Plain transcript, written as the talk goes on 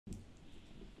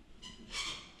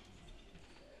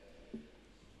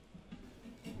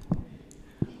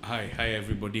Hi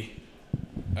everybody.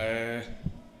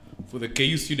 For the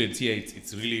KU students here,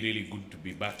 it's really good to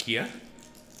be back here,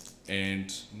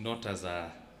 and not as a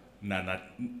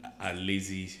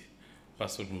lazy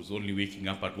person who's only waking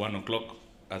up at 1 o'clock,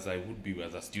 as I would be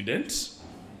as a student.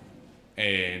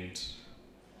 And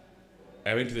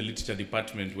I went to the literature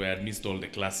department where I missed all the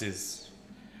classes,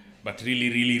 but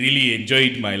really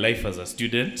enjoyed my life as a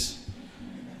student.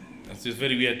 And so it's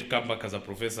very weird to come back as a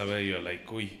professor where you're like,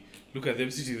 oi, look at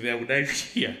them sitting there, would I be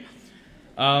here?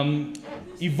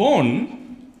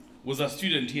 Yvonne was a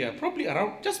student here, probably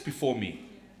around just before me.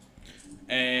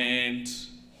 And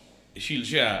she'll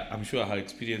share, I'm sure, her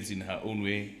experience in her own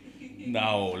way,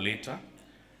 now or later.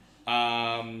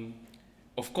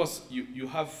 Of course, you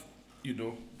have,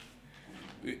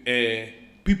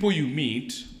 people you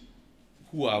meet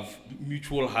who have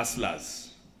mutual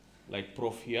hustlers, like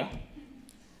Prof here,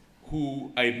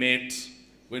 who I met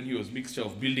when he was mixture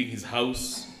of building his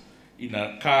house in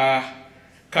a car,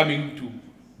 coming to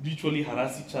mutually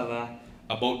harass each other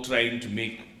about trying to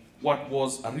make what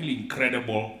was a really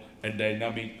incredible and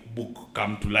dynamic book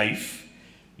come to life,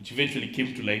 which eventually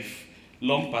came to life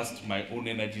long past my own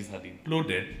energies had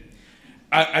imploded.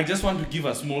 I just want to give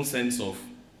a small sense of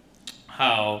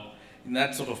how in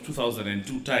that sort of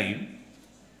 2002 time,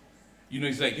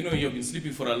 it's like, you've been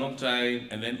sleeping for a long time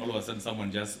and then all of a sudden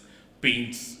someone just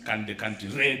paints the country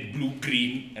red, blue,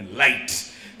 green, and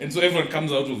light. And so everyone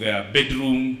comes out of their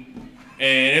bedroom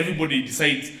and everybody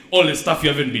decides all the stuff you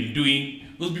haven't been doing.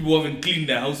 Those people who haven't cleaned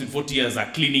their house in 40 years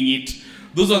are cleaning it.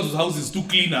 Those ones whose house is too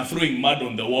clean are throwing mud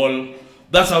on the wall.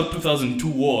 That's how 2002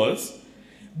 was.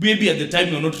 Maybe at the time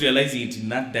you're not realizing it in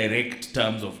that direct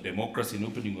terms of democracy and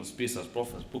opening of space as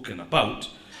Prof has spoken about.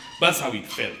 That's how it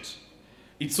felt.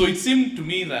 So it seemed to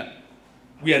me that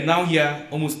we are now here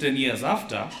almost 10 years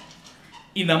after.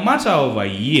 In a matter of a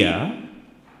year,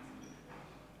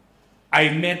 I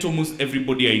met almost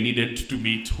everybody I needed to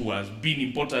meet who has been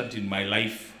important in my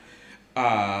life,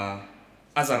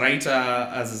 as a writer,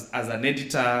 as an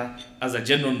editor, as a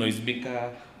general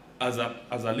noisemaker, as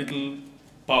a little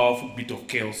powerful bit of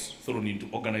chaos thrown into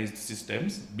organized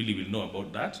systems. Billy will know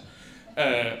about that,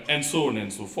 and so on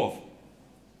and so forth.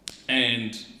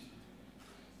 And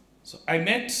so I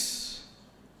met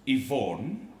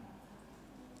Yvonne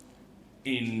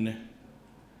in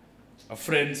a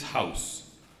friend's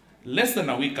house less than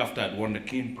a week after I'd won the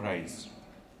King Prize.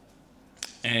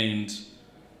 And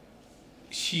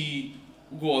she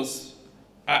was,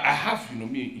 I have,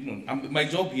 my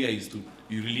job here is to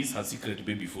release her secret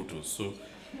baby photos. So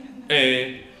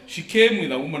she came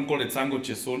with a woman called Etsango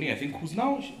Chesoni, I think, who's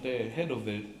now the head of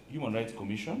the Human Rights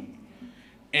Commission.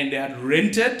 And they had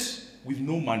rented, with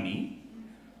no money,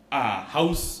 a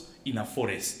house in a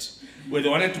forest where they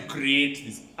wanted to create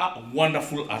this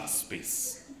wonderful art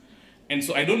space. And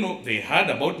so I don't know, they heard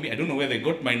about me, I don't know where they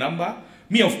got my number.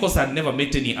 Me, of course, I'd never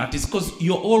met any artists because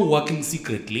you're all working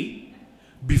secretly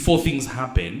before things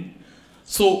happen.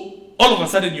 So all of a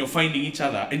sudden you're finding each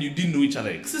other and you didn't know each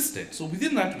other existed. So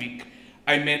within that week,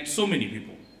 I met so many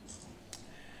people.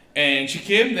 And she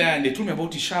came there and they told me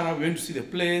about Ishara, we went to see the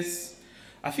place.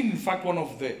 I think, in fact, one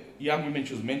of the young women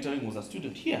she was mentoring was a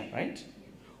student here, right?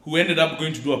 Who ended up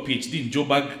going to do a PhD in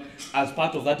Joburg as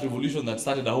part of that revolution that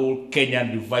started a whole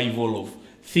Kenyan revival of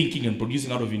thinking and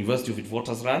producing out of University of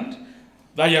Witwatersrand.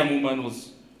 That young woman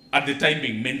was, at the time,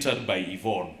 being mentored by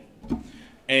Yvonne.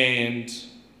 And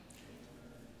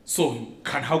so,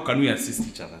 how can we assist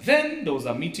each other? Then there was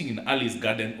a meeting in Ali's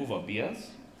garden over beers.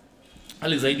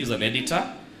 Ali Zaidi is an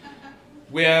editor,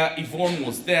 where Yvonne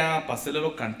was there,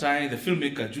 Parcelelo Kantai, the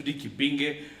filmmaker Judy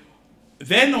Kibinge.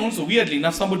 Then also, weirdly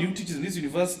enough, somebody who teaches in this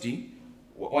university,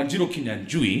 Wanjiro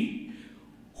Kinyanjui,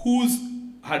 who's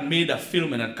had made a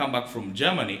film and had come back from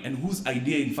Germany, and whose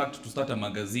idea, in fact, to start a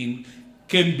magazine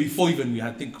came before even we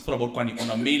had thought about Kwani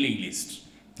on a mailing list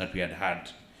that we had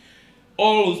had.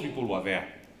 All those people were there.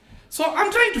 So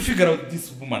I'm trying to figure out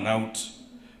this woman out,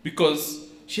 because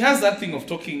she has that thing of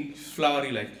talking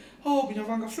flowery like, oh,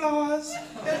 Binyavanga flowers.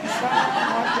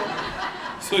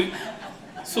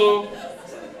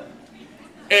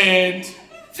 And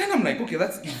then I'm like, okay,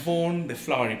 that's Yvonne, the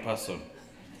flowery person.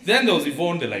 Then there was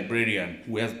Yvonne, the librarian,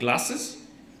 who has glasses.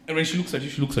 And when she looks at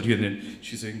you, and then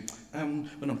she's saying,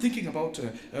 when I'm thinking about,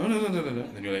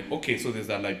 then you're like, okay, so there's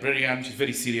that librarian, she's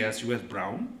very serious, she wears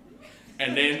brown.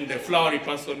 And then the flowery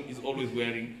person is always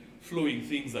wearing flowing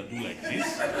things that do like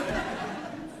this.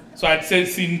 So I'd said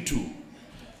scene 2.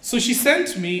 So she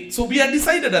sent me, so we had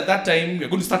decided at that time, we're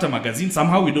going to start a magazine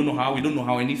somehow, we don't know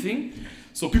how anything.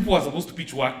 So people were supposed to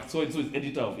pitch work, so it's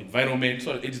editor of environment,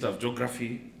 so editor of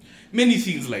geography, many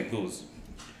things like those.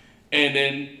 And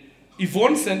then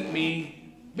Yvonne sent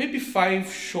me maybe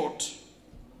 5 short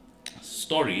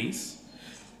stories.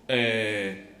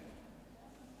 They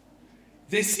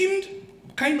seemed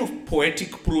kind of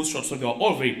poetic prose short stories. They were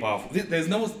all very powerful. There's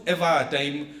never ever a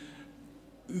time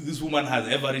this woman has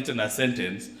ever written a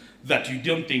sentence that you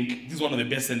don't think this is one of the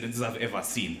best sentences I've ever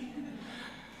seen.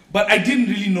 But I didn't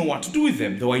really know what to do with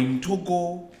them. They were in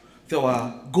Togo, there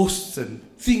were ghosts and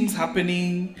things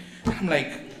happening. I'm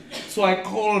like, so I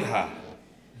called her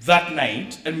that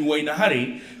night, and we were in a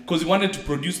hurry because we wanted to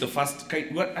produce the first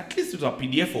kind, at least it was a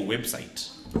PDF or website.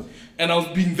 And I was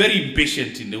being very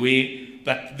impatient in the way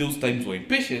that those times were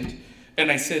impatient.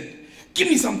 And I said, give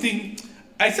me something.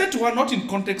 I said to her, not in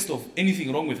context of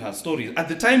anything wrong with her stories. At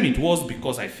the time, it was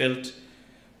because I felt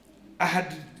I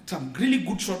had some really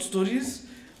good short stories,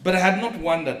 but I had not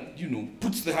one that, you know,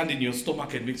 puts the hand in your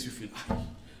stomach and makes you feel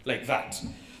like that.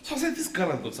 So I said, this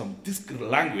girl has got this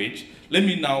language. Let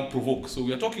me now provoke. So we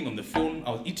were talking on the phone.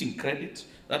 I was eating credit.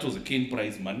 That was the Kane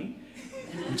Prize money,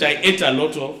 which I ate a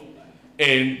lot of.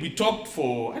 And we talked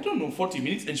for, I don't know, 40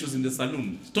 minutes, and she was in the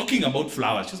salon talking about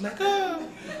flowers. She was like,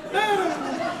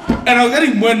 And I was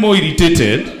getting more and more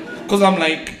irritated because I'm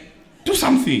like, do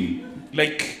something.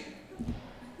 Like,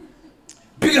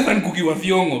 bigger than Cookie with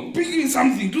Yongo. Bigger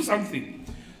something, do something.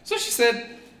 So she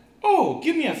said, oh,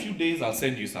 give me a few days, I'll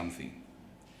send you something.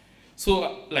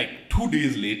 So, like, 2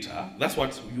 days later, that's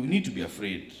what you need to be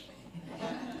afraid.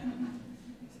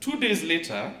 2 days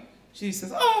later, she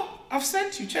says, oh, I've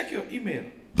sent you, check your email.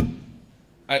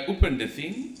 I opened the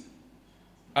thing.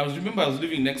 Remember I was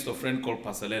living next to a friend called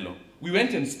Pasalelo. We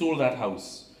went and stole that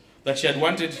house that she had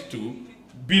wanted to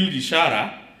build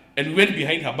Ishara, and we went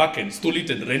behind her back and stole it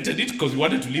and rented it because we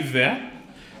wanted to live there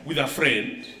with a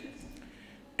friend.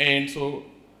 And so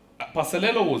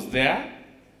Pasalelo was there.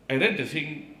 I read the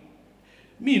thing.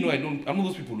 Me, you know, I'm not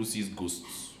those people who sees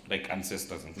ghosts, like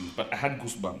ancestors and things, but I had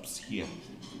goosebumps here.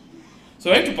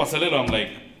 So I went to Pasalelo, I'm like,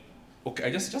 okay,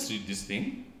 I just read this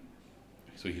thing.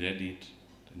 So he read it,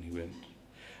 then he went.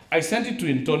 I sent it to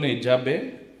Intone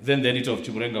Jabe, then the editor of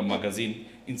Chimurenga magazine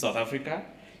in South Africa.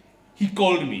 He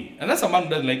called me, and that's a man who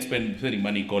doesn't like spending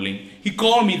money calling. He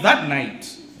called me that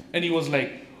night, and he was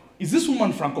like, is this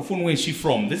woman Francophone, where is she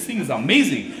from? This thing is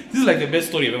amazing. This is like the best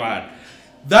story I've ever had.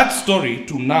 That story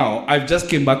to now, I've just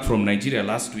came back from Nigeria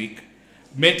last week,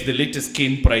 met the latest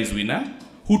Kane Prize winner,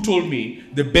 who told me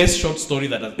the best short story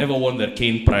that has ever won the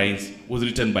Kane Prize was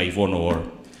written by Yvonne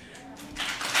Owuor.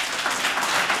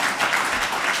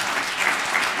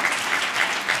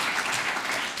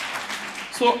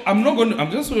 So I'm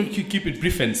just going to keep it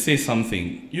brief and say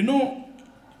something. You know,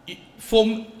 for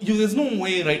you, there's no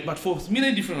way, right? But for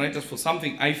many different writers, for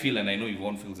something I feel, and I know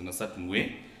Yvonne feels in a certain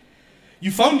way, you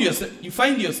find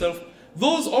yourself,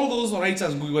 all those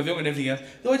writers, Binyavanga and everything else,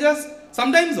 they were just,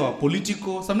 sometimes they were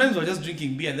political, sometimes they were just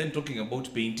drinking beer and then talking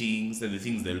about paintings and the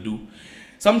things they'll do.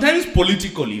 Sometimes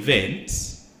political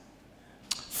events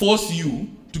force you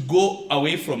to go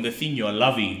away from the thing you're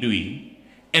loving doing,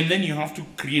 and then you have to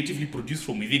creatively produce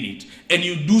from within it, and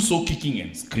you do so kicking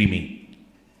and screaming.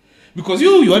 Because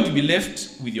you want to be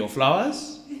left with your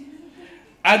flowers.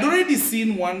 I'd already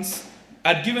seen once,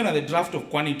 I'd given her the draft of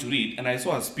Kwani to read, and I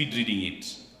saw her speed reading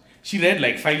it. She read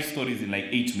like 5 stories in like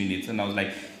 8 minutes, and I was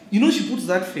like, you know, she puts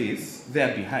that face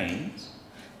there behind,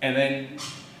 and then,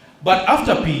 but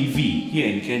after PEV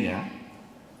here in Kenya,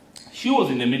 she was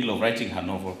in the middle of writing her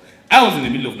novel. I was in the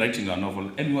middle of writing our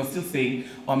novel, and we were still saying,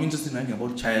 oh, I'm interested in writing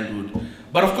about childhood.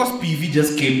 But of course, PV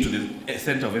just came to the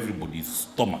center of everybody's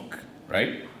stomach,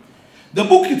 right? The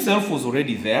book itself was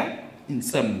already there in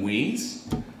some ways,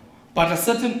 but a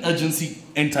certain urgency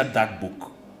entered that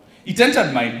book. It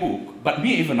entered my book, but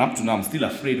me, even up to now, I'm still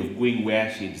afraid of going where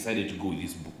she decided to go with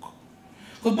this book.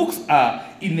 Because books are,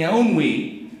 in their own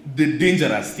way, the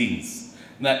dangerous things.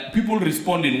 That people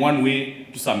respond in one way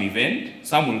to some event,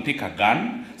 some will take a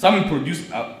gun, some will produce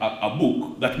a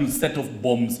book that will set off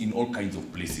bombs in all kinds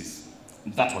of places.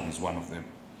 And that one is one of them.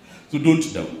 So don't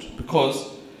doubt, because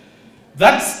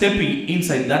that stepping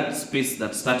inside that space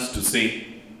that starts to say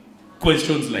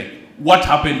questions like, what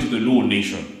happened to the Luo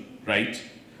nation, right?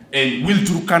 And will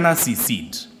Turkana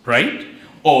secede, right?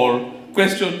 Or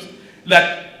questions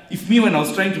that, if me, when I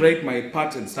was trying to write my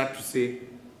part and start to say,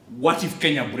 what if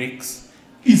Kenya breaks?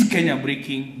 Is Kenya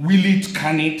breaking? Will it?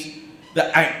 Can it?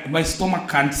 That my stomach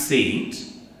can't say it.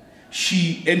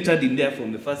 She entered in there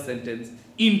from the first sentence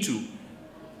into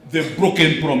the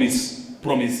broken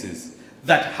promises,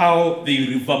 that how they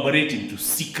reverberate into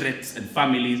secrets and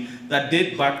families that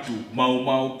date back to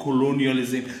Mau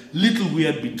colonialism, little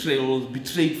weird betrayals,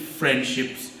 betrayed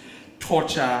friendships,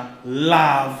 torture,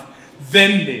 love,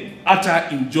 then the utter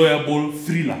enjoyable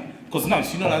thriller. Because now,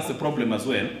 you know, that's the problem as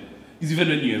well. is even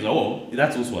when you're as oh,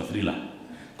 that's also a thriller.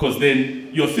 Because then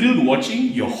you're thrilled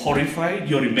watching, you're horrified,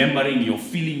 you're remembering, you're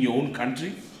feeling your own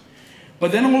country.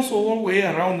 But then also all the way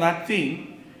around that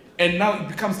thing, and now it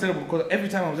becomes terrible because every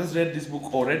time I've just read this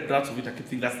book or read drafts of it, I keep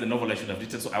thinking that's the novel I should have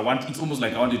written. So it's almost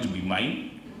like I want it to be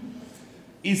mine.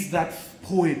 Is that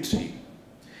poetry?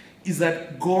 Is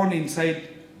that gone inside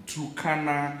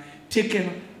Turkana,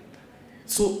 taken,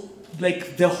 so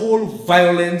like the whole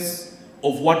violence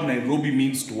of what Nairobi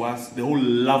means to us, the whole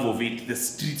love of it, the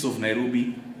streets of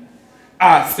Nairobi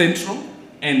are central,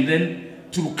 and then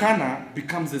Turkana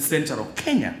becomes the center of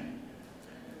Kenya.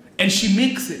 And she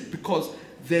makes it because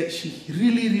she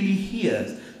really, really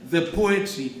hears the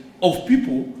poetry of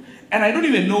people. And I don't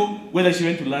even know whether she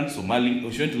went to learn Somali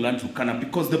or she went to learn Turkana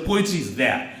because the poetry is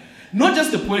there. Not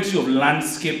just the poetry of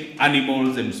landscape,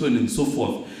 animals, and so on and so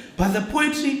forth, but the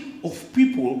poetry of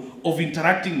people, of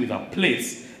interacting with a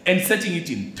place and setting it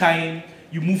in time.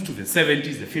 You move to the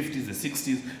 70s, the 50s, the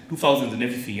 60s, 2000s, and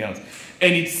everything else.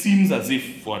 And it seems as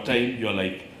if for a time you're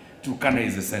like, Turkana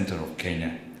is the center of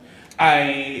Kenya.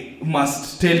 I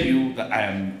must tell you that I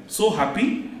am so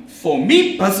happy, for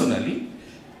me personally,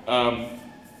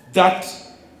 that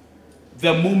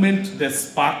the moment, the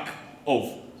spark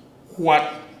of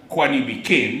what Kwani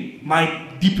became, my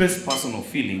deepest personal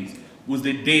feelings, was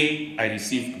the day I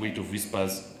received Weight of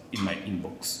Whispers in my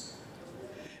inbox.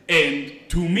 And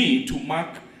to me, to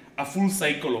mark a full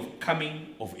cycle of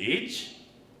coming of age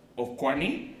of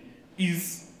Kwani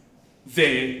is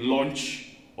the launch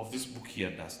of this book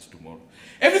here, Dust Tomorrow.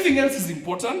 Everything else is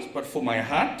important, but for my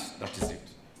heart, that is it.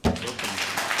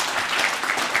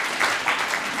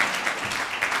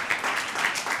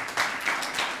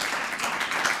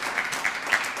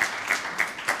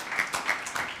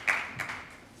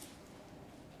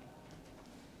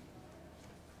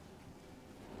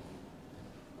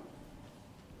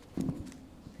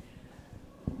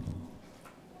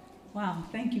 Wow,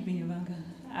 thank you, Binyavanga.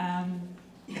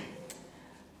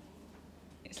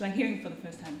 It's like hearing for the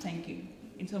first time, thank you.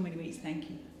 In so many ways, thank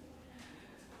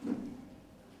you.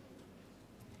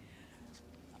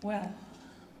 Well,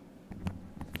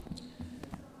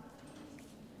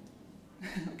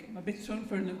 okay, I'm a bit thrown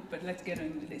for a loop, but let's get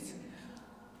into this.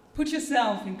 Put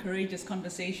yourself in courageous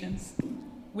conversations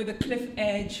with the cliff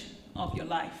edge of your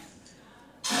life.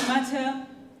 No matter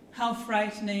how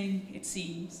frightening it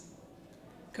seems,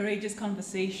 courageous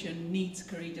conversation needs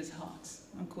courageous hearts.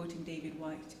 I'm quoting David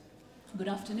White. Good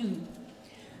afternoon,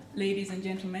 ladies and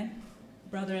gentlemen,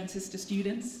 brother and sister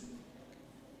students,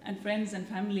 and friends and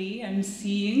family I'm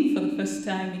seeing for the first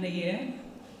time in a year.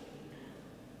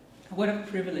 What a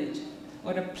privilege,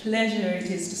 what a pleasure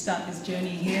it is to start this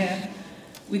journey here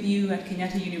with you at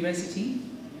Kenyatta University,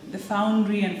 the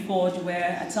foundry and forge where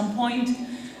at some point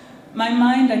my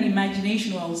mind and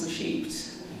imagination were also shaped.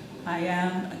 I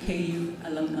am a KU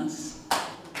alumnus.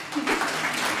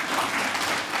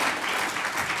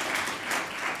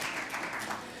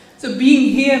 So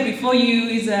being here before you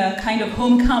is a kind of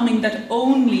homecoming that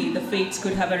only the fates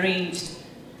could have arranged.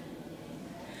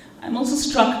 I'm also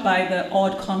struck by the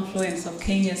odd confluence of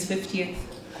Kenya's 50th,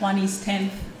 Kwani's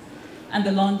 10th, and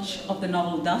the launch of the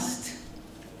novel Dust.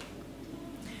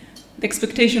 The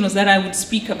expectation was that I would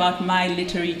speak about my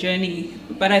literary journey,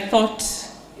 but I thought,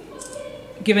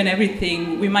 given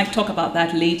everything, we might talk about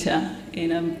that later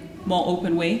in a more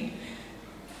open way.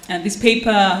 And this paper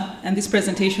and this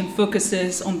presentation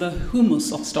focuses on the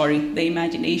humus of story, the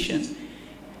imagination,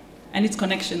 and its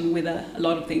connection with a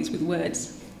lot of things, with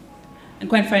words. And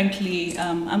quite frankly,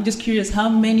 I'm just curious how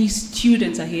many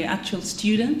students are here, actual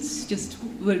students? Just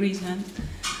raise your hand.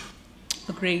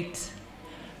 Oh, great.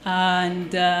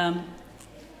 And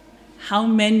how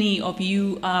many of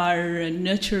you are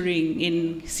nurturing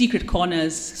in secret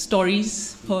corners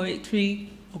stories, poetry,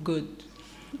 or good?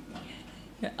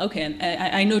 Okay,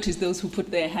 and I noticed those who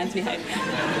put their hands behind.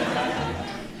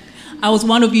 I was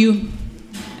one of you.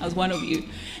 I was one of you.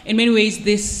 In many ways,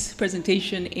 this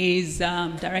presentation is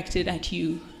directed at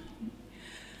you.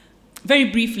 Very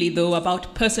briefly, though,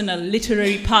 about personal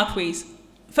literary pathways.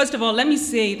 First of all, let me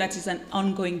say that it's an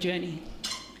ongoing journey.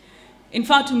 In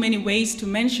far too many ways to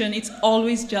mention, it's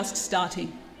always just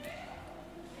starting.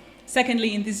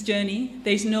 Secondly, in this journey,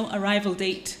 there is no arrival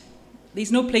date.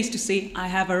 There's no place to say, I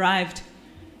have arrived.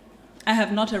 I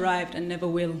have not arrived and never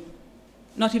will.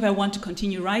 Not if I want to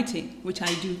continue writing, which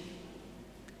I do.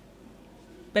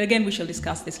 But again, we shall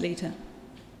discuss this later.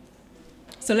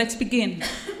 So let's begin.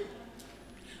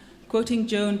 Quoting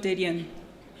Joan Didion,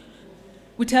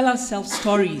 we tell ourselves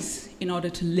stories in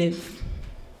order to live.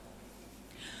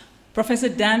 Professor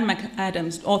Dan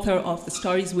McAdams, author of The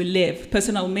Stories We Live,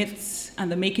 Personal Myths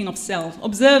and the Making of Self,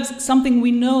 observes something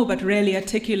we know but rarely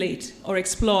articulate or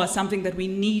explore, something that we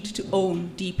need to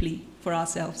own deeply for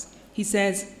ourselves. He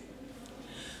says,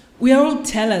 "We are all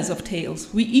tellers of tales.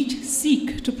 We each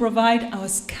seek to provide our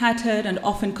scattered and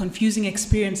often confusing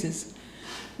experiences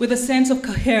with a sense of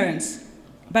coherence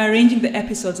by arranging the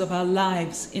episodes of our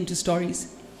lives into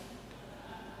stories.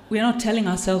 We are not telling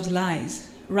ourselves lies.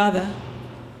 Rather,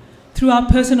 through our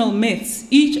personal myths,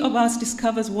 each of us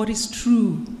discovers what is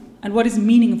true and what is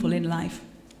meaningful in life.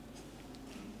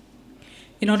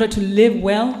 In order to live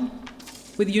well,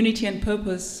 with unity and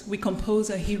purpose, we compose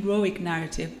a heroic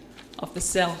narrative of the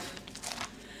self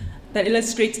that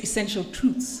illustrates essential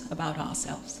truths about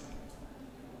ourselves."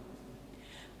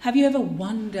 Have you ever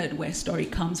wondered where story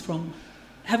comes from?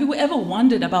 Have you ever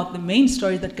wondered about the main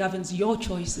story that governs your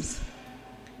choices?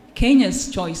 Kenya's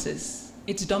choices,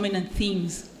 its dominant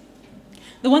themes,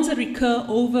 the ones that recur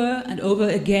over and over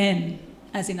again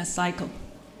as in a cycle.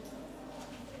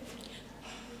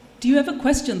 Do you ever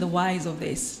question the whys of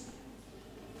this?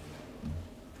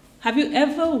 Have you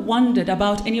ever wondered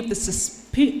about any of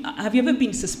the have you ever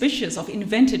been suspicious of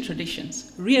invented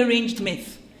traditions, rearranged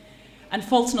myth, and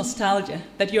false nostalgia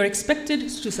that you're expected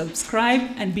to subscribe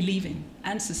and believe in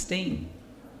and sustain?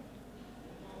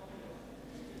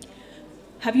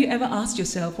 Have you ever asked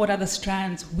yourself what other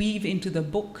strands weave into the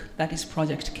book that is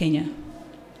Project Kenya?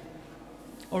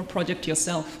 Or Project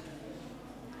Yourself?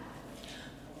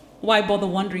 Why bother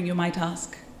wondering, you might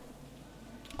ask?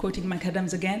 Quoting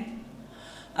McAdams again,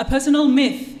 "A personal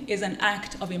myth is an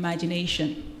act of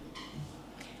imagination.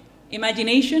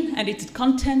 Imagination and its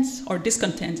contents or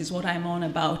discontents is what I'm on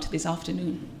about this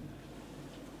afternoon."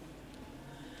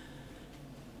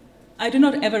 I do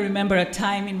not ever remember a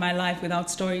time in my life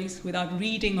without stories, without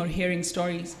reading or hearing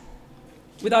stories,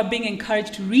 without being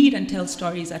encouraged to read and tell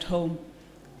stories at home.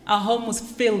 Our home was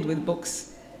filled with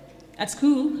books. At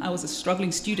school, I was a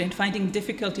struggling student, finding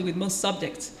difficulty with most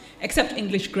subjects, except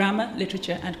English grammar,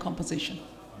 literature, and composition.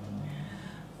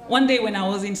 One day when I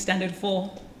was in Standard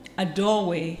 4, a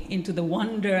doorway into the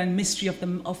wonder and mystery of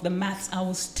the maths I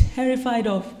was terrified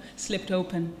of slipped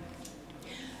open.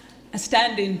 A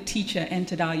stand-in teacher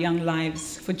entered our young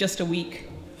lives for just a week.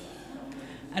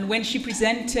 And when she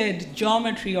presented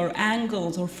geometry or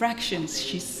angles or fractions,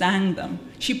 she sang them.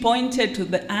 She pointed to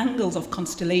the angles of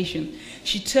constellation.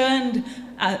 She turned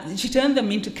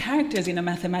them into characters in a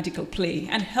mathematical play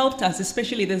and helped us,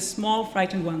 especially the small,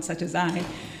 frightened ones such as I,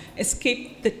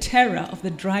 escape the terror of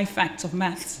the dry facts of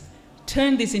maths,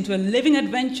 turn this into a living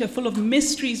adventure full of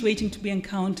mysteries waiting to be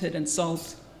encountered and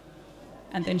solved.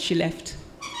 And then she left.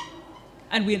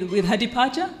 And with her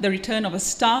departure, the return of a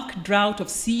stark drought of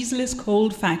ceaseless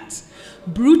cold facts,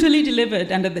 brutally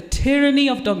delivered under the tyranny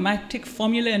of dogmatic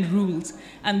formulae and rules,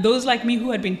 and those like me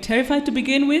who had been terrified to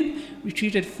begin with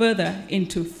retreated further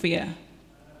into fear.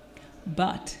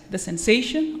 But the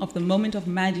sensation of the moment of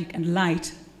magic and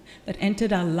light that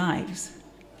entered our lives,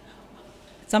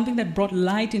 something that brought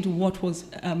light into what was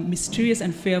mysterious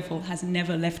and fearful, has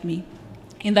never left me.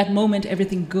 In that moment,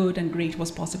 everything good and great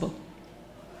was possible.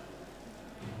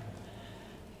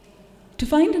 To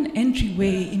find an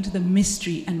entryway into the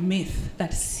mystery and myth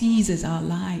that seizes our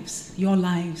lives, your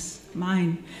lives,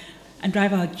 mine, and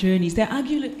drive our journeys, there are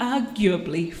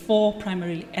arguably four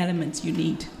primary elements you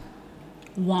need.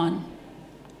 One,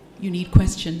 you need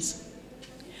questions.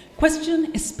 Question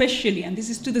especially, and this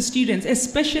is to the students,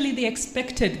 especially the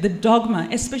expected, the dogma,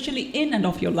 especially in and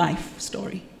of your life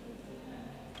story.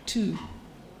 Two,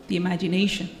 the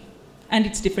imagination and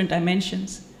its different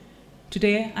dimensions.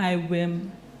 Today, I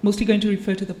am mostly going to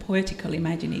refer to the poetical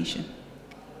imagination.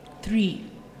 Three,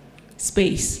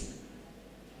 space.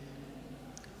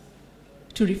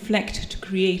 To reflect, to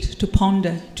create, to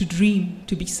ponder, to dream,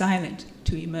 to be silent,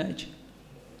 to emerge.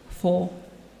 Four,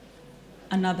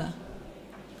 another.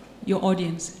 Your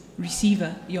audience,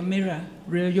 receiver, your mirror,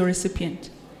 your recipient.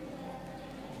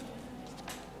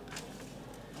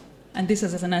 And this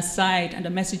is as an aside and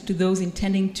a message to those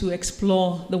intending to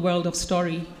explore the world of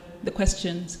story. The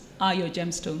questions are your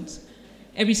gemstones.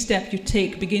 Every step you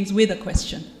take begins with a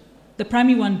question. The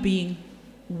primary one being,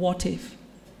 what if?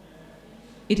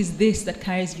 It is this that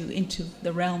carries you into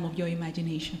the realm of your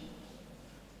imagination.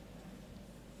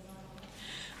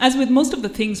 As with most of the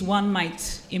things one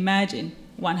might imagine,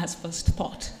 one has first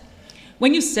thought.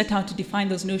 When you set out to define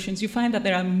those notions, you find that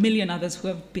there are a million others who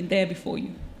have been there before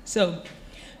you. So,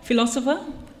 philosopher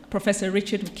Professor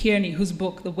Richard McKierney, whose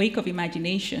book, The Wake of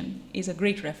Imagination, is a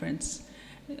great reference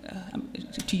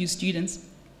to you students,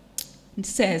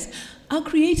 says, our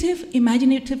creative,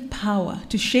 imaginative power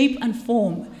to shape and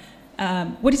form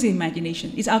what is the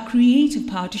imagination? It's our creative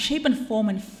power to shape and form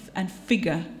and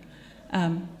figure.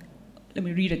 Let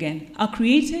me read again. Our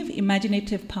creative,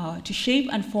 imaginative power to shape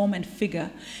and form and figure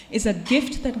is a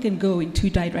gift that can go in two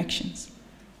directions.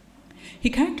 He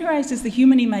characterizes the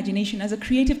human imagination as a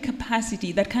creative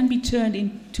capacity that can be turned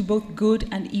into both good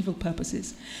and evil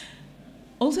purposes.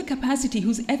 Also a capacity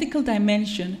whose ethical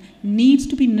dimension needs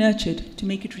to be nurtured to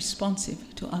make it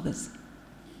responsive to others.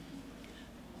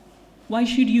 Why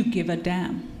should you give a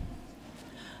damn?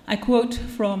 I quote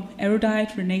from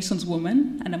erudite Renaissance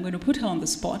woman, and I'm going to put her on the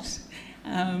spot,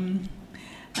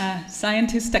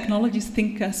 scientist, technologist,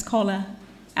 thinker, scholar,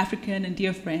 African and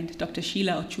dear friend, Dr.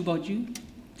 Sheila Ochuboju,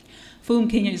 for whom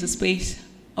Kenya is a space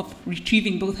of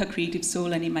retrieving both her creative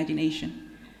soul and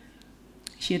imagination.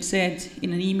 She had said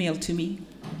in an email to me,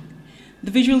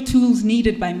 "The visual tools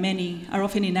needed by many are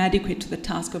often inadequate to the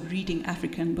task of reading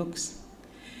African books.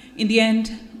 In the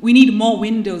end, we need more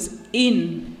windows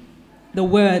in.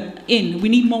 We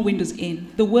need more windows in.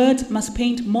 The words must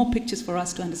paint more pictures for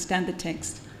us to understand the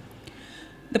text.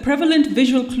 The prevalent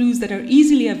visual clues that are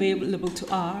easily available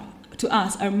to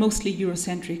us are mostly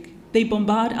Eurocentric. They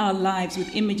bombard our lives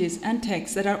with images and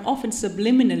texts that are often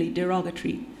subliminally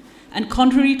derogatory and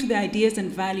contrary to the ideas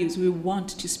and values we want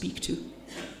to speak to.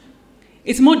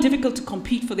 It's more difficult to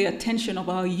compete for the attention of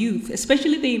our youth,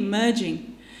 especially the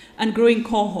emerging and growing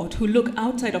cohort who look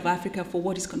outside of Africa for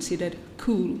what is considered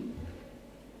cool.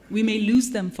 We may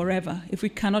lose them forever if we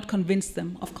cannot convince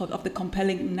them of the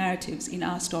compelling narratives in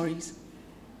our stories."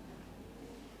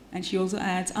 And she also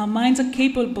adds, "Our minds are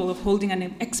capable of holding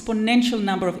an exponential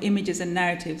number of images and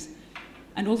narratives,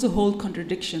 and also hold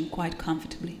contradiction quite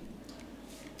comfortably."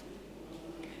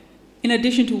 In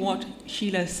addition to what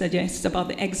Sheila suggests about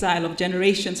the exile of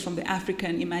generations from the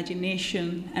African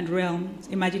imagination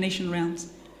realms,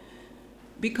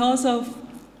 because of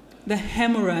the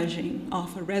hemorrhaging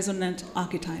of resonant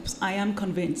archetypes, I am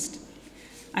convinced,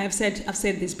 I've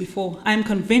said this before, I am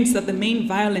convinced that the main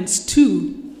violence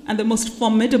too, and the most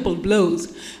formidable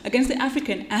blows against the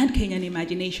African and Kenyan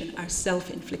imagination are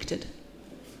self-inflicted.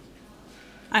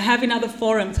 I have in other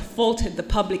forums faulted the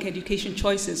public education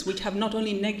choices which have not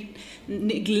only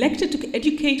neglected to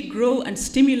educate, grow, and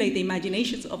stimulate the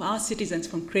imaginations of our citizens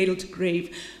from cradle to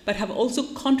grave, but have also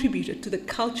contributed to the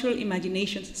cultural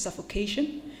imagination's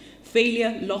suffocation,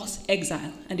 failure, loss,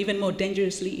 exile, and even more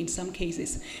dangerously in some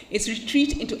cases, its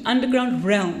retreat into underground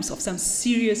realms of some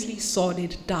seriously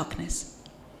sordid darkness.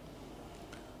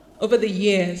 Over the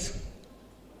years,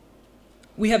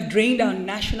 we have drained our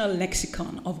national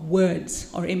lexicon of words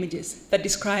or images that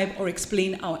describe or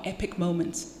explain our epic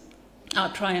moments,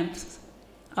 our triumphs,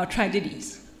 our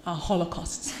tragedies, our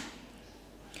holocausts.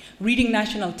 Reading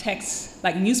national texts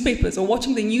like newspapers or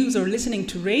watching the news or listening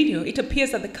to radio, it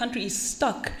appears that the country is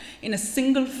stuck in a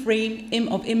single framed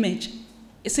image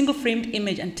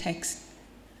and text.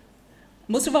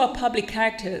 Most of our public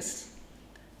characters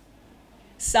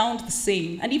sound the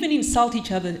same and even insult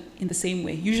each other in the same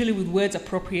way, usually with words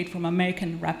appropriate from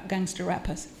American gangster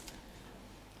rappers.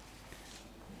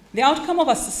 The outcome of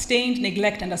a sustained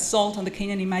neglect and assault on the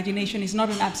Kenyan imagination is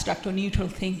not an abstract or neutral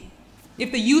thing.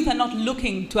 If the youth are not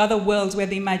looking to other worlds where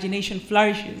the imagination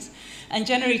flourishes and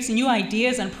generates new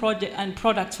ideas and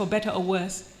products for better or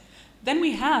worse, then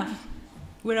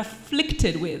we're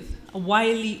afflicted with a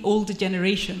wily older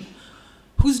generation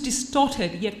whose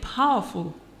distorted yet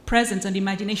powerful presence and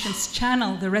imaginations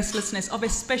channel the restlessness of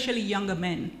especially younger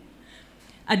men.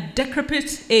 A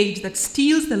decrepit age that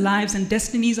steals the lives and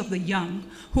destinies of the young,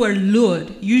 who are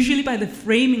lured, usually by the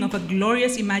framing of a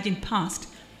glorious imagined past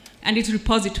and its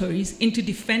repositories, into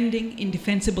defending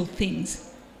indefensible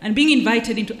things and being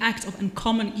invited into acts of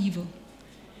uncommon evil,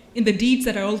 in the deeds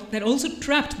that also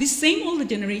trapped this same older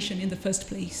generation in the first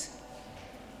place.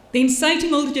 The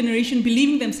inciting older generation,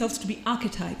 believing themselves to be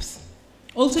archetypes,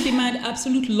 also demand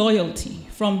absolute loyalty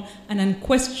from an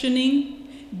unquestioning,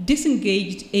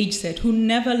 disengaged age set who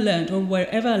never learned or were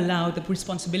ever allowed the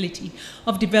responsibility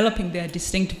of developing their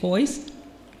distinct voice,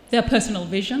 their personal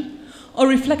vision, or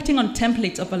reflecting on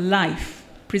templates of a life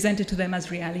presented to them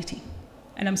as reality.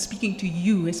 And I'm speaking to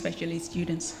you, especially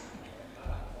students.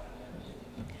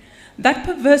 That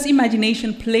perverse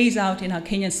imagination plays out in our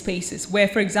Kenyan spaces, where,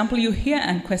 for example, you hear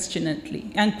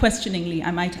unquestioningly,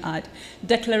 I might add,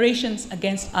 declarations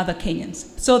against other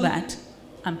Kenyans, so that,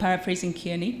 I'm paraphrasing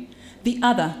Kearney, the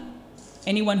other,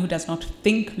 anyone who does not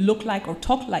think, look like, or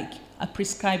talk like a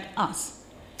prescribed us,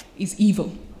 is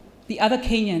evil. The other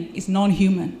Kenyan is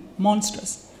non-human,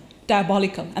 monstrous,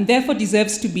 diabolical, and therefore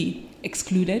deserves to be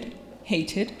excluded,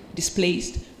 hated,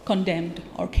 displaced, condemned,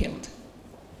 or killed.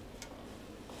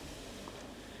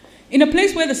 In a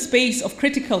place where the space of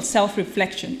critical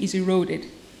self-reflection is eroded,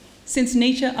 since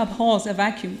nature abhors a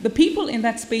vacuum, the people in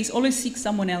that space always seek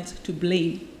someone else to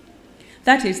blame.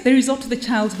 That is, they resort to the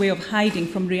child's way of hiding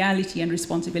from reality and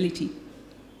responsibility.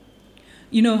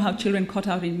 You know how children caught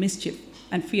out in mischief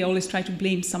and fear always try to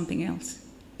blame something else.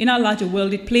 In our larger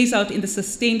world, it plays out in the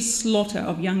sustained slaughter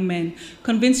of young men,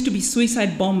 convinced to be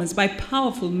suicide bombers by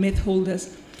powerful myth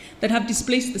holders that have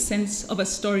displaced the sense of a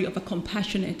story of a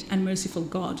compassionate and merciful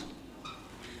God.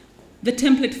 The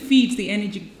template feeds the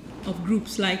energy of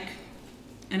groups like,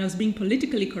 and I was being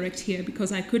politically correct here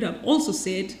because I could have also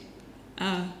said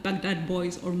Baghdad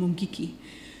Boys or Mungiki.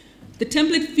 The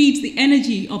template feeds the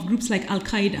energy of groups like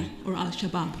Al-Qaeda or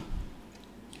Al-Shabaab.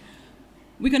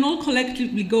 We can all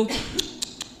collectively go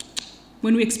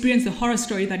when we experience the horror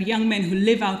story that young men who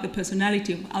live out the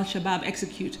personality of Al-Shabaab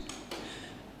execute.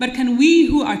 But can we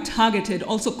who are targeted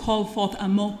also call forth a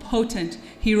more potent,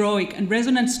 heroic, and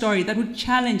resonant story that would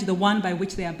challenge the one by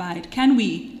which they abide? Can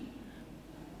we?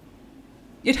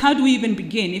 Yet how do we even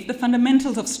begin if the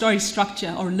fundamentals of story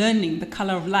structure or learning, the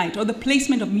color of light, or the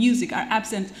placement of music are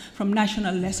absent from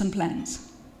national lesson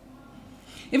plans?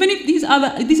 Even if these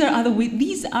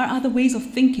are other ways of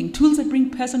thinking, tools that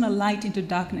bring personal light into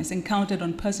darkness encountered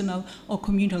on personal or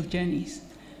communal journeys.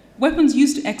 Weapons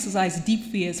used to exercise deep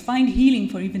fears find healing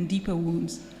for even deeper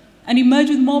wounds and emerge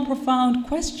with more profound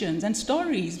questions and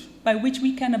stories by which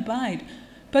we can abide,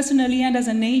 personally and as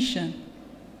a nation.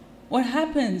 What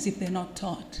happens if they're not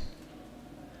taught?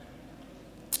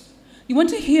 You want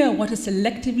to hear what a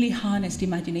selectively harnessed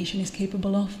imagination is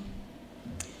capable of?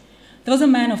 There was a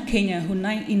man of Kenya who in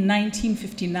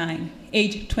 1959,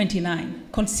 aged 29,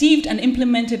 conceived and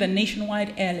implemented a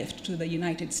nationwide airlift to the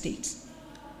United States.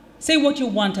 Say what you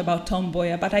want about Tom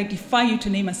Mboya, but I defy you to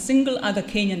name a single other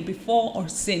Kenyan before or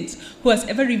since who has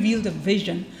ever revealed a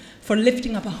vision for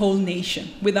lifting up a whole nation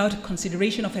without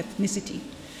consideration of ethnicity,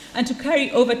 and to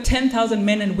carry over 10,000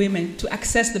 men and women to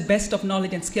access the best of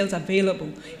knowledge and skills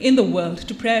available in the world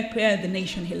to prepare the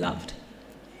nation he loved.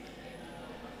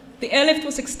 The airlift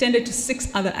was extended to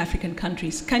 6 other African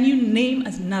countries. Can you name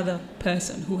another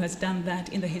person who has done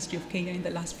that in the history of Kenya in the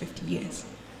last 50 years?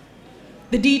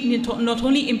 The deed not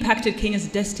only impacted Kenya's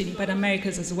destiny, but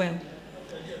America's as well.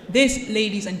 This,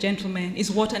 ladies and gentlemen,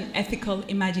 is what an ethical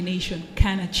imagination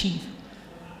can achieve.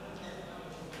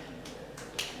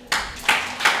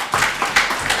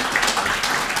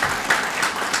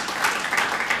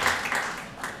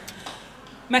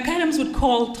 McAdams would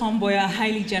call Tom Mboya a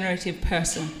highly generative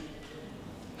person.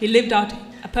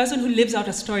 A person who lives out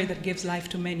a story that gives life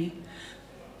to many.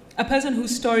 A person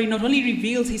whose story not only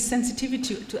reveals his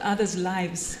sensitivity to others'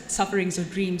 lives, sufferings, or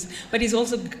dreams, but is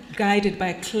also guided by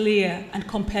a clear and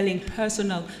compelling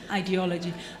personal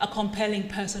ideology, a compelling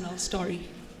personal story,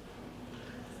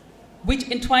 which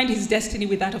entwined his destiny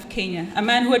with that of Kenya, a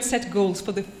man who had set goals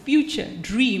for the future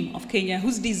dream of Kenya,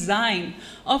 whose design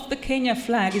of the Kenya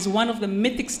flag is one of the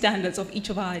mythic standards of each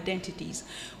of our identities.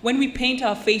 When we paint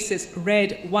our faces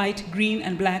red, white, green,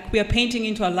 and black, we are painting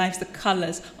into our lives the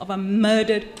colors of a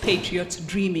murdered patriot's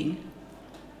dreaming.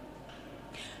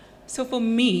 So for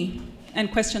me,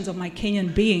 and questions of my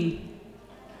Kenyan being,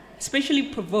 especially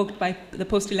provoked by the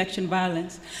post-election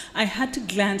violence, I had to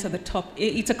glance at the top.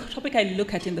 It's a topic I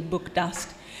look at in the book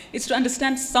Dust. It's to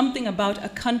understand something about a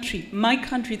country, my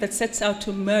country, that sets out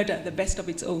to murder the best of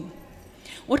its own.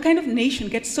 What kind of nation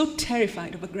gets so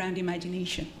terrified of a grand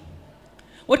imagination?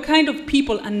 What kind of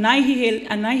people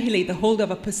annihilate the hold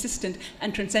of a persistent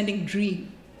and transcending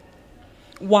dream?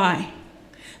 Why?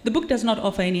 The book does not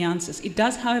offer any answers. It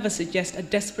does, however, suggest a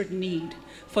desperate need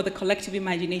for the collective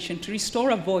imagination to restore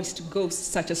a voice to ghosts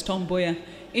such as Tom Mboya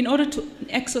in order to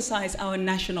exorcise our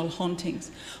national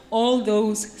hauntings, all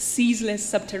those ceaseless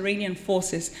subterranean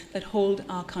forces that hold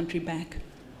our country back.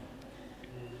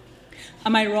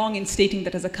 Am I wrong in stating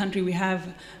that as a country we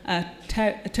have a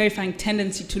terrifying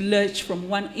tendency to lurch from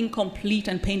one incomplete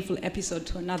and painful episode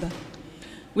to another,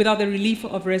 without the relief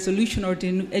of resolution or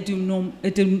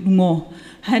denouement,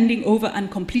 handing over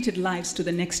uncompleted lives to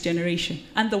the next generation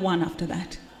and the one after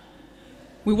that?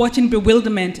 We watch in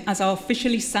bewilderment as our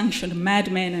officially sanctioned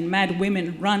madmen and mad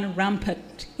women run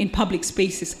rampant in public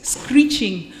spaces,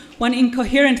 screeching one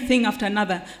incoherent thing after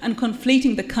another and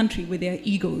conflating the country with their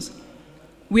egos.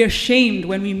 We are shamed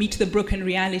when we meet the broken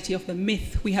reality of the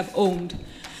myth we have owned,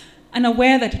 and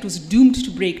aware that it was doomed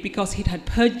to break because it had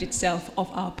purged itself of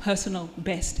our personal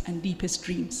best and deepest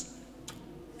dreams.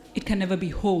 It can never be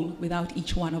whole without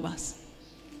each one of us.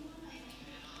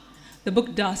 The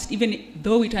book Dust, even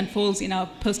though it unfolds in our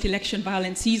post-election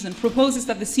violent season, proposes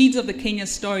that the seeds of the Kenyan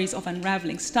stories of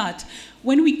unraveling start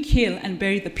when we kill and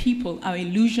bury the people our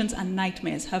illusions and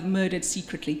nightmares have murdered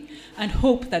secretly, and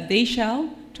hope that they shall,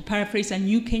 to paraphrase a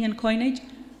new Kenyan coinage,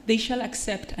 they shall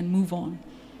accept and move on.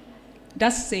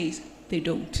 Dust says they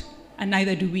don't, and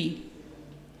neither do we.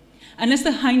 Unless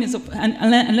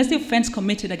the offense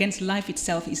committed against life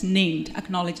itself is named,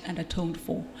 acknowledged, and atoned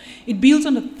for. It builds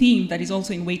on a theme that is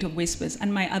also in Weight of Whispers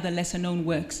and my other lesser-known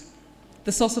works.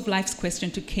 The source of life's question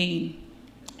to Cain,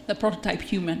 the prototype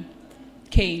human.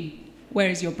 Cain, where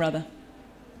is your brother?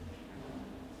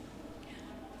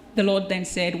 The Lord then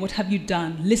said, what have you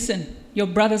done? Listen, your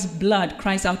brother's blood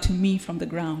cries out to me from the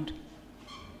ground.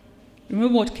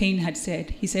 Remember what Cain had said.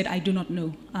 He said, I do not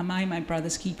know. Am I my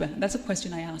brother's keeper? That's a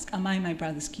question I ask. Am I my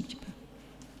brother's keeper?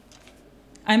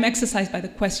 I'm exercised by the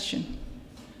question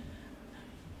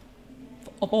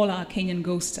of all our Kenyan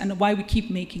ghosts and why we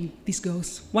keep making these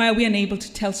ghosts. Why are we unable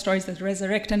to tell stories that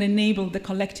resurrect and enable the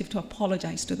collective to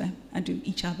apologize to them and to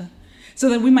each other so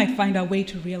that we might find our way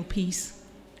to real peace?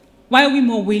 Why are we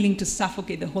more willing to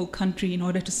suffocate the whole country in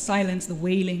order to silence the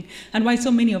wailing? And why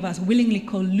so many of us willingly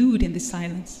collude in this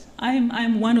silence? I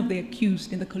am one of the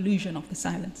accused in the collusion of the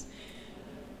silence.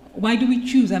 Why do we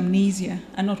choose amnesia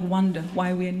and not wonder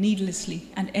why we are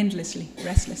needlessly and endlessly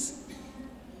restless?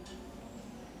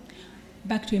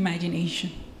 Back to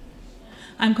imagination.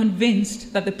 I'm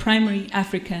convinced that the primary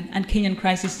African and Kenyan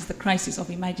crisis is the crisis of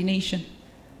imagination.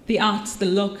 The arts, the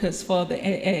locus for the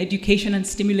education and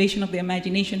stimulation of the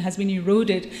imagination has been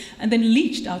eroded and then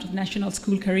leached out of national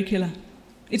school curricula.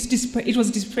 It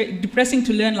was depressing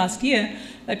to learn last year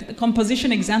that the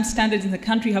composition exam standards in the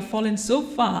country have fallen so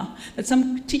far that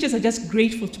some teachers are just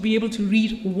grateful to be able to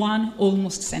read one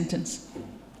almost sentence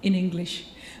in English.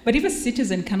 But if a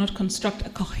citizen cannot construct a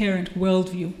coherent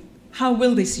worldview, how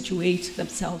will they situate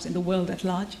themselves in the world at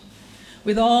large?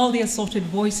 With all the assorted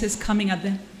voices coming at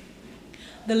them.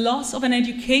 The loss of an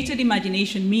educated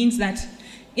imagination means that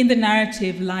in the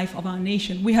narrative life of our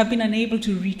nation, we have been unable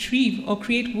to retrieve or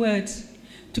create words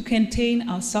to contain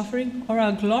our suffering or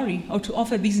our glory, or to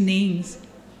offer these names,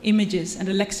 images, and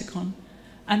a lexicon,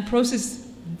 and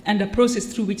a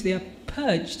process through which they are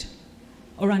purged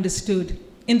or understood.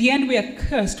 In the end, we are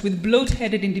cursed with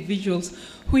bloat-headed individuals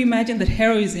who imagine that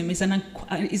heroism is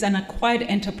an acquired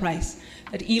enterprise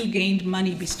that ill-gained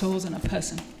money bestows on a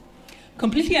person.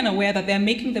 Completely unaware that they are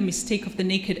making the mistake of the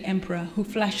naked emperor who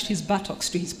flashed his buttocks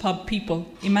to his pub people,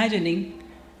 imagining,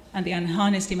 and the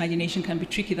unharnessed imagination can be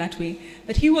tricky that way,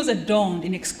 that he was adorned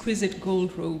in exquisite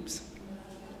gold robes.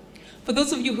 For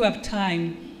those of you who have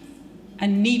time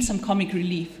and need some comic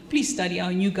relief, please study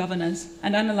our new governors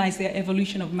and analyze their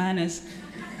evolution of manners.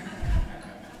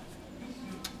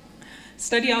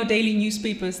 Study our daily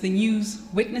newspapers, the news,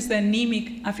 witness the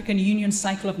anemic African Union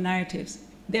cycle of narratives.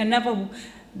 They're never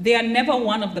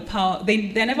one of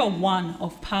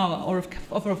power or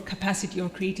of capacity or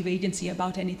creative agency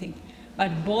about anything.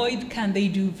 But boy, can they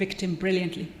do victim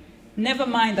brilliantly. Never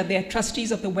mind that they are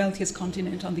trustees of the wealthiest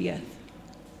continent on the earth.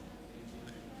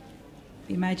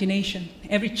 The imagination.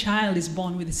 Every child is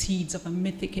born with the seeds of a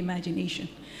mythic imagination.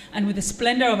 And with the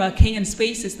splendor of our Kenyan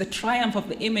spaces, the triumph of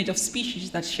the image of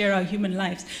species that share our human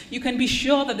lives, you can be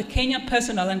sure that the Kenyan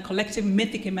personal and collective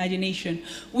mythic imagination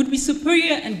would be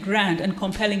superior and grand and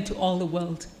compelling to all the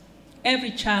world.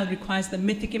 Every child requires the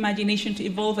mythic imagination to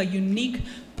evolve a unique,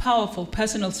 powerful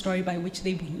personal story by which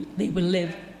they will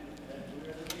live.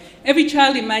 Every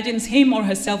child imagines him or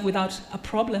herself without a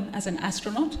problem as an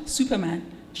astronaut, Superman,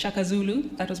 Shaka Zulu,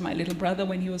 that was my little brother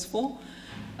when he was 4,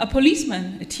 a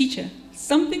policeman, a teacher,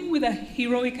 something with a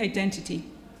heroic identity.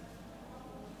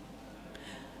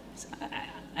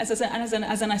 As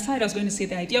an aside, I was going to say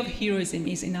the idea of heroism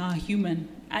is in our human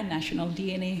and national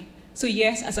DNA. So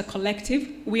yes, as a collective,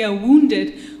 we are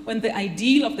wounded when the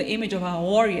ideal of the image of our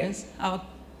warriors, our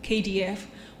KDF,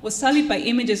 was sullied by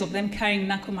images of them carrying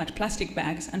Nakumat plastic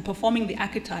bags and performing the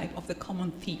archetype of the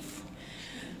common thief.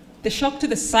 The shock to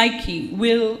the psyche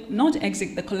will not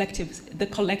exit the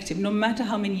collective, no matter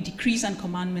how many decrees and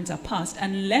commandments are passed,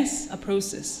 unless a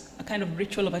process, a kind of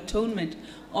ritual of atonement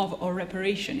or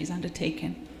reparation is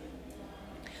undertaken.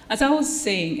 As I was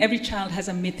saying, every child has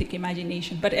a mythic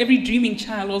imagination, but every dreaming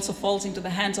child also falls into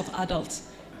the hands of adults,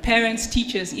 parents,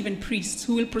 teachers, even priests,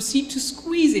 who will proceed to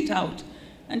squeeze it out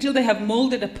until they have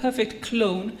molded a perfect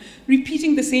clone,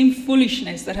 repeating the same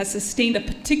foolishness that has sustained a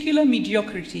particular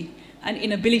mediocrity and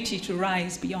inability to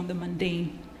rise beyond the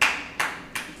mundane.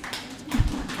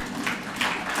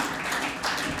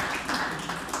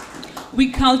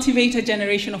 We cultivate a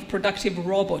generation of productive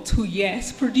robots who,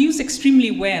 yes, produce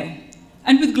extremely well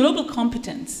and with global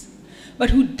competence, but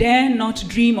who dare not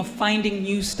dream of finding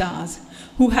new stars,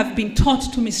 who have been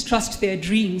taught to mistrust their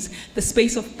dreams, the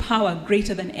space of power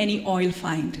greater than any oil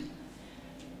find.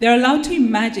 They're allowed to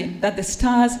imagine that the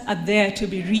stars are there to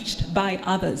be reached by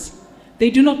others. They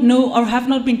do not know or have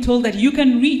not been told that you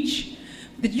can reach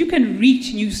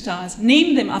new stars.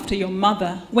 Name them after your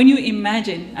mother when you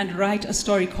imagine and write a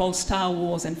story called Star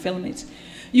Wars and film it.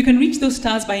 You can reach those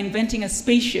stars by inventing a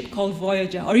spaceship called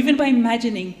Voyager, or even by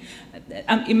imagining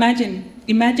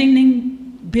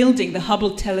building the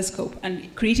Hubble telescope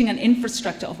and creating an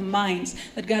infrastructure of minds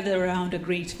that gather around a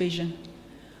great vision.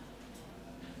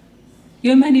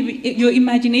 Your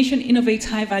imagination innovates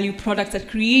high-value products that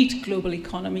create global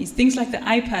economies, things like the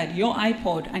iPad, your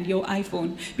iPod, and your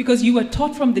iPhone, because you were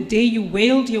taught from the day you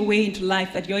wailed your way into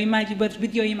life that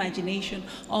with your imagination,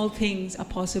 all things are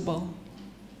possible.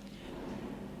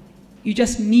 You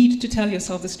just need to tell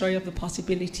yourself the story of the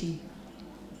possibility.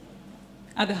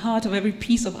 At the heart of every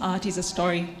piece of art is a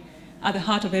story. At the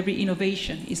heart of every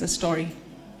innovation is a story.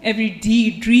 Every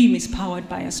dream is powered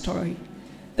by a story.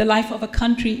 The life of a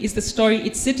country is the story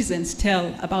its citizens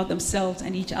tell about themselves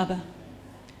and each other.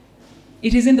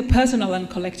 It is in the personal and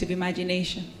collective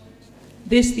imagination.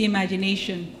 This, the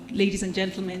imagination, ladies and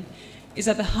gentlemen, is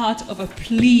at the heart of a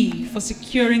plea for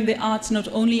securing the arts not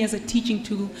only as a teaching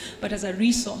tool, but as a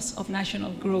resource of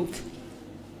national growth.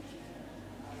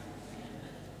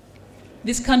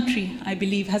 This country, I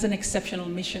believe, has an exceptional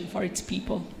mission for its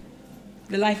people.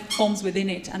 The life forms within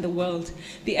it and the world.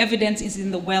 The evidence is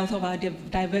in the wealth of our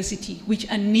diversity, which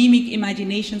anemic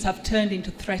imaginations have turned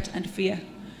into threat and fear.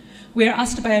 We are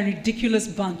asked by a ridiculous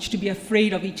bunch to be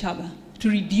afraid of each other, to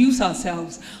reduce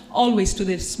ourselves always to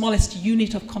the smallest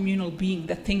unit of communal being,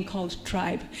 the thing called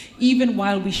tribe, even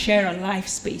while we share a life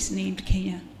space named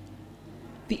Kenya.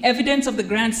 The evidence of the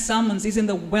grand summons is in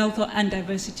the wealth and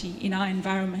diversity in our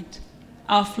environment.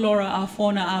 Our flora, our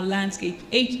fauna, our landscape,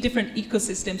 8 different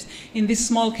ecosystems in this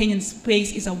small Kenyan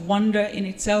space is a wonder in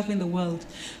itself in the world.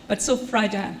 But so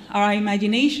fragile are our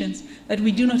imaginations that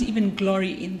we do not even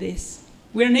glory in this.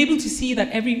 We're unable to see that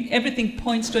everything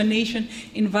points to a nation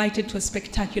invited to a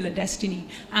spectacular destiny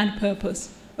and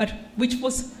purpose, but which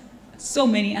for so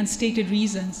many unstated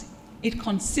reasons, it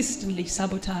consistently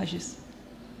sabotages.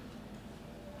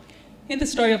 In the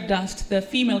story of Dust, the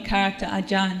female character,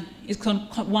 Ajan, is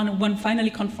one finally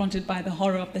confronted by the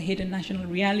horror of the hidden national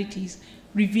realities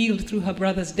revealed through her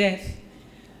brother's death.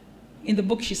 In the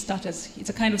book, she stutters. It's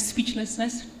a kind of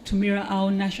speechlessness to mirror our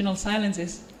own national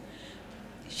silences.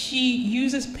 She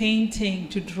uses painting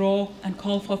to draw and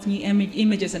call forth new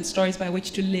images and stories by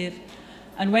which to live.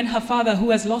 And when her father,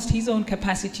 who has lost his own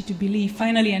capacity to believe,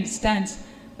 finally understands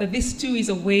that this too is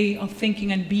a way of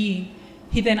thinking and being,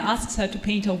 he then asks her to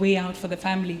paint a way out for the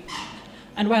family,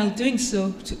 and while doing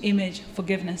so, to image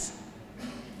forgiveness.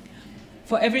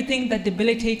 For everything that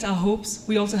debilitates our hopes,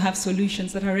 we also have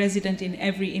solutions that are resident in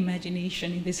every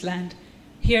imagination in this land.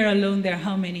 Here alone, there are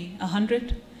how many?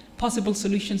 100 possible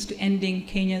solutions to ending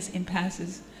Kenya's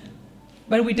impasses.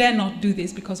 But we dare not do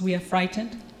this because we are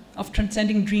frightened of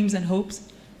transcending dreams and hopes.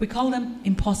 We call them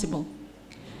impossible.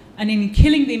 And in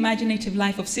killing the imaginative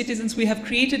life of citizens, we have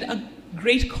created a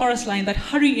great chorus line that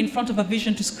hurry in front of a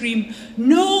vision to scream,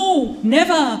 "No,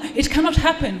 never, it cannot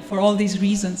happen," for all these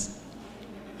reasons.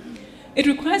 It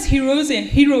requires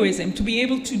heroism to be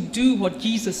able to do what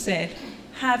Jesus said,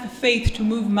 have faith to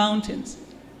move mountains.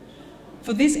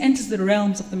 For this enters the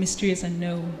realms of the mysterious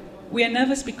unknown. We are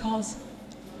nervous because,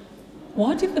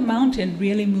 what if the mountain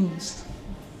really moves?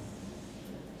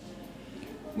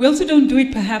 We also don't do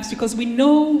it perhaps because we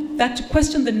know that to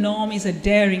question the norm is a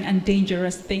daring and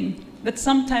dangerous thing that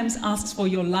sometimes asks for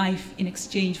your life in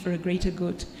exchange for a greater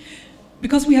good.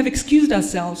 Because we have excused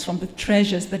ourselves from the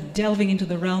treasures that delving into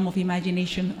the realm of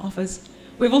imagination offers,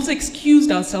 we've also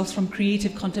excused ourselves from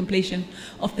creative contemplation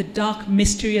of the dark,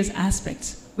 mysterious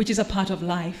aspects, which is a part of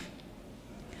life.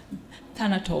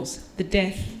 Thanatos, the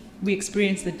death, we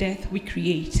experience the death we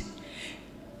create.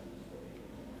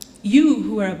 You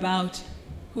who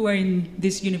are in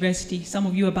this university, some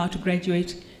of you about to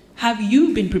graduate, have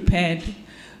you been prepared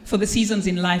for the seasons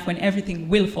in life when everything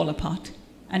will fall apart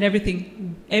and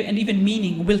everything, and even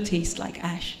meaning, will taste like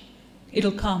ash?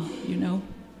 It'll come, you know.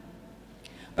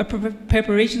 But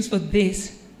preparations for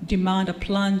this demand a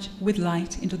plunge with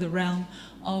light into the realm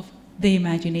of the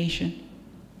imagination.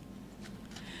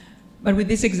 But with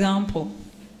this example,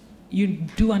 you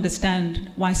do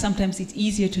understand why sometimes it's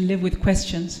easier to live with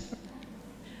questions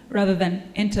rather than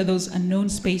enter those unknown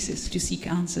spaces to seek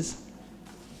answers.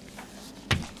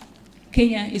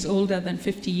 Kenya is older than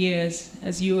 50 years,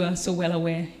 as you are so well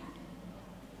aware.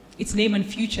 its name and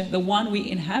future, the one we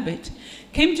inhabit,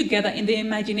 came together in the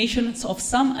imaginations of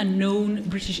some unknown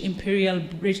Imperial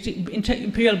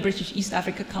British East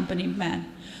Africa Company man,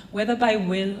 whether by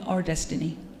will or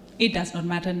destiny. It does not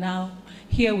matter now.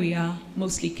 Here we are,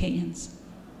 mostly Kenyans.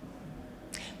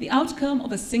 The outcome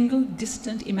of a single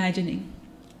distant imagining,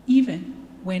 even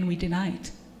when we deny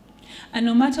it. And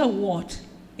no matter what,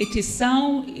 it is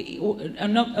no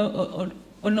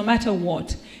matter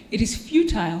what, it is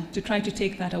futile to try to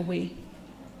take that away.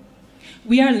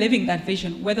 We are living that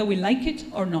vision, whether we like it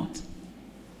or not.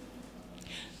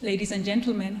 Ladies and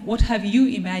gentlemen, what have you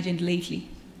imagined lately?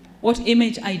 What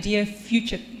image, idea,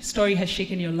 future story has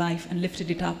shaken your life and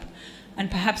lifted it up, and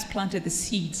perhaps planted the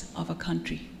seeds of a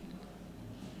country?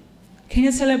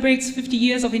 Kenya celebrates 50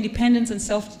 years of independence and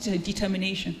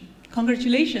self-determination.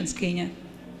 Congratulations, Kenya.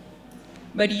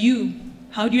 But you,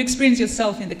 how do you experience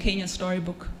yourself in the Kenya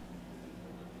storybook?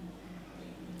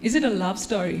 Is it a love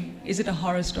story? Is it a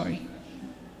horror story?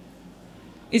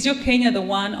 Is your Kenya the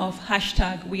one of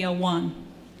 #WeAreOne?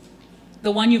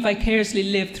 The one you vicariously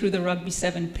lived through the Rugby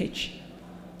 7 pitch?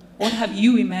 What have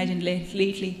you imagined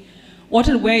lately? What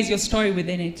and where is your story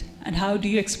within it? And how do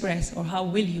you express, or how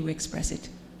will you express it?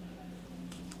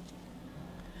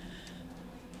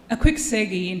 A quick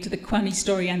segue into the Kwani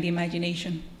story and the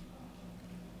imagination.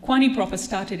 Kwani proper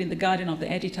started in the garden of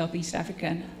the editor of the East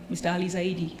African, Mr. Ali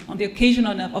Zaidi, on the occasion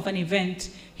of an event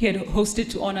he had hosted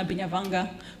to honor Binyavanga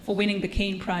for winning the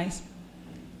Kane Prize.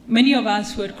 Many of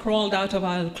us who had crawled out of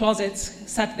our closets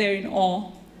sat there in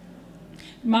awe,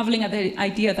 marveling at the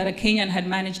idea that a Kenyan had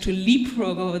managed to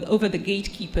leapfrog over the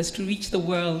gatekeepers to reach the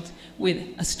world with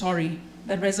a story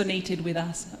that resonated with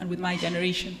us and with my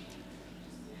generation.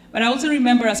 But I also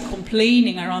remember us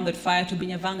complaining around that fire to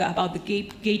Binyavanga about the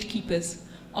gatekeepers,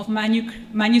 of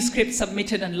manuscripts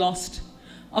submitted and lost,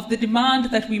 of the demand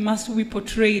that we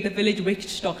portray the village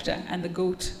witch doctor and the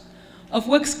goat, of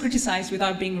works criticized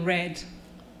without being read,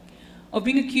 of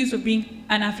being accused of being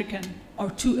un-African, or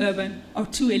too urban, or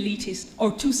too elitist,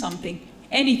 or too something,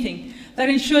 anything that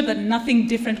ensured that nothing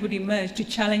different would emerge to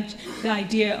challenge the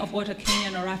idea of what a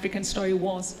Kenyan or African story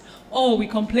was. Oh, we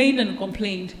complained and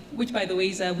complained, which by the way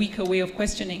is a weaker way of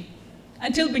questioning,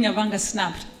 until Binyavanga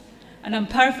snapped. And I'm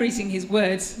paraphrasing his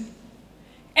words,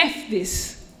 F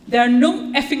this. There are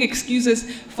no effing excuses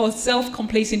for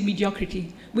self-complacent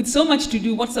mediocrity. With so much to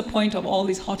do, what's the point of all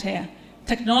this hot air?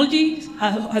 Technology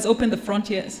has opened the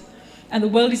frontiers, and the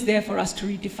world is there for us to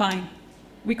redefine.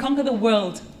 We conquer the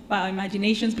world by our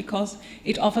imaginations because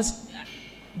we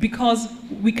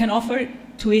can offer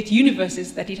to it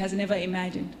universes that it has never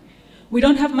imagined. We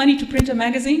don't have money to print a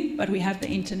magazine, but we have the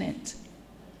internet.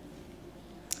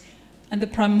 And the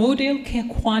primordial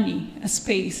Kwani, a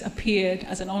space, appeared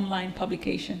as an online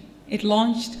publication. It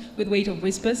launched with Weight of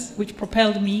Whispers, which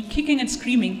propelled me, kicking and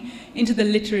screaming, into the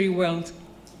literary world.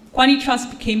 Kwani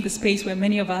Trust became the space where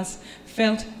many of us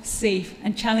felt safe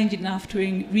and challenged enough to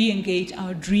re-engage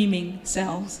our dreaming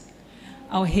selves,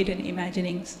 our hidden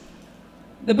imaginings.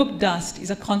 The book Dust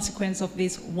is a consequence of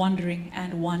this wandering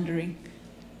and wandering,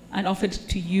 and offered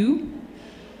to you,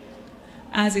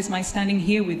 as is my standing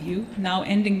here with you, now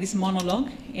ending this monologue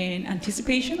in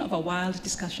anticipation of a wild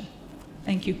discussion.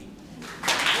 Thank you.